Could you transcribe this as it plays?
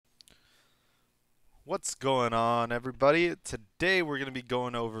What's going on, everybody? Today we're going to be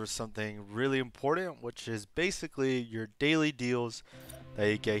going over something really important, which is basically your daily deals that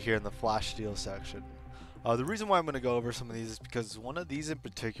you get here in the flash deal section. The reason why I'm going to go over some of these is because one of these in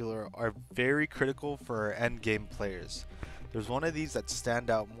particular are very critical for our end game players. There's one of these that stand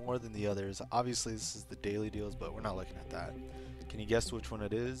out more than the others. Obviously, this is the daily deals, but we're not looking at that. Can you guess which one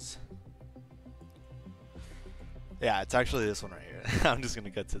it is? Yeah, it's actually this one right here. I'm just going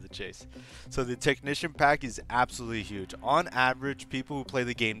to cut to the chase. So the technician pack is absolutely huge. On average, people who play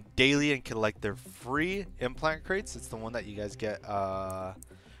the game daily and collect their free implant crates, it's the one that you guys get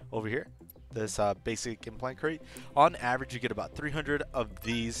over here, this basic implant crate. On average, you get about 300 of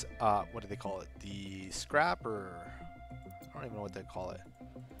these, what do they call it? The scrap, or I don't even know what they call it.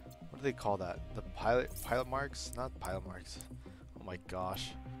 What do they call that? The pilot marks? Not pilot marks. Oh my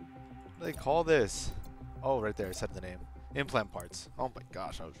gosh. What do they call this? Oh, right there, I said the name. Implant parts. Oh my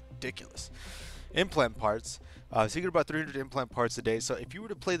gosh, that was ridiculous. Implant parts. So you get about 300 implant parts a day. So if you were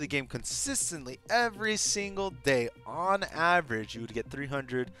to play the game consistently every single day, on average, you would get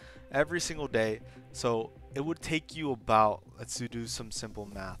 300 every single day. So it would take you about, let's do some simple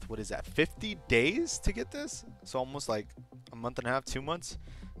math. What is that, 50 days to get this? So almost like a month and a half, 2 months.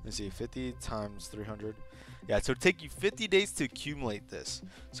 Let's see, 50 times 300. Yeah, so it'd take you 50 days to accumulate this.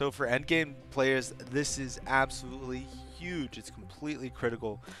 So for endgame players, this is absolutely huge. It's completely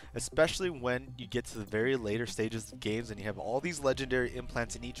critical, especially when you get to the very later stages of games and you have all these legendary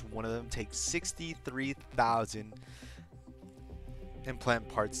implants, and each one of them takes 63,000 implant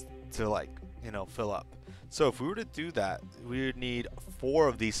parts to, like, fill up. So if we were to do that, we would need 4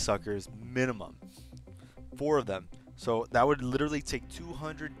 of these suckers minimum. 4 of them. So that would literally take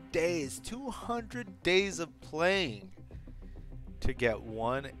 200 days, 200 days of playing to get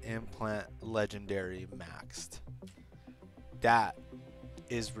one implant legendary maxed. That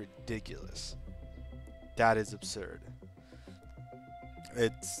is ridiculous. That is absurd.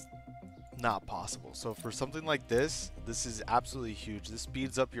 It's not possible. So for something like this, this is absolutely huge. This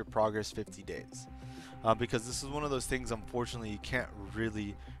speeds up your progress 50 days. Because this is one of those things, unfortunately, you can't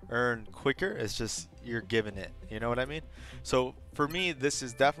really earn quicker. It's just you're given it. You know what I mean? So for me, this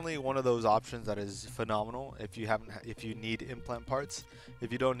is definitely one of those options that is phenomenal. If you need implant parts,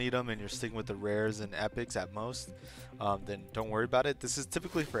 if you don't need them and you're sticking with the rares and epics at most, then don't worry about it. This is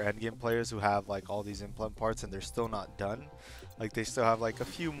typically for endgame players who have like all these implant parts and they're still not done. Like they still have like a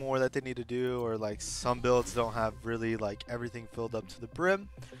few more that they need to do, or like some builds don't have really like everything filled up to the brim.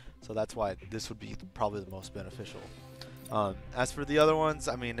 So that's why this would be probably the most beneficial. As for the other ones,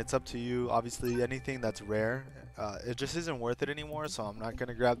 I mean, it's up to you. Obviously, anything that's rare, it just isn't worth it anymore, so I'm not going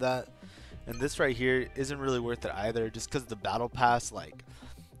to grab that. And this right here isn't really worth it either, just because the battle pass, like,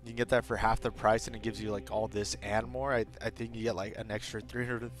 you can get that for half the price, and it gives you like all this and more. I think you get like an extra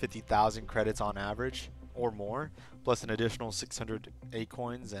 350,000 credits on average or more, plus an additional 600 A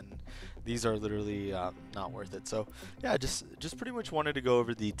coins, and these are literally not worth it. So yeah, just pretty much wanted to go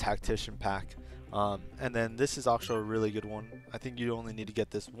over the tactician pack. And then this is also a really good one. I think you only need to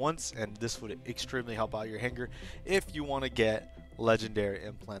get this once, and this would extremely help out your hanger if you want to get legendary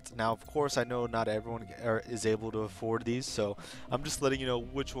implants. Now, of course, I know not everyone is able to afford these, so I'm just letting you know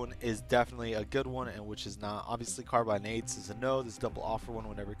which one is definitely a good one and which is not. Obviously, Carbine 8s is a no. This double offer one,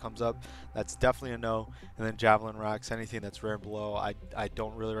 whenever it comes up, that's definitely a no. And then Javelin Racks, anything that's rare and below, I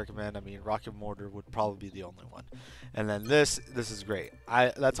don't really recommend. I mean, Rocket Mortar would probably be the only one. And then this is great.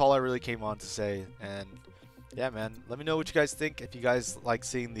 That's all I really came on to say. And yeah, man, let me know what you guys think. If you guys like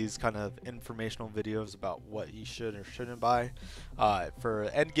seeing these kind of informational videos about what you should or shouldn't buy for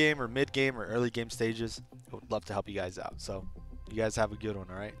end game or mid game or early game stages, I would love to help you guys out. So you guys have a good one.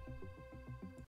 All right.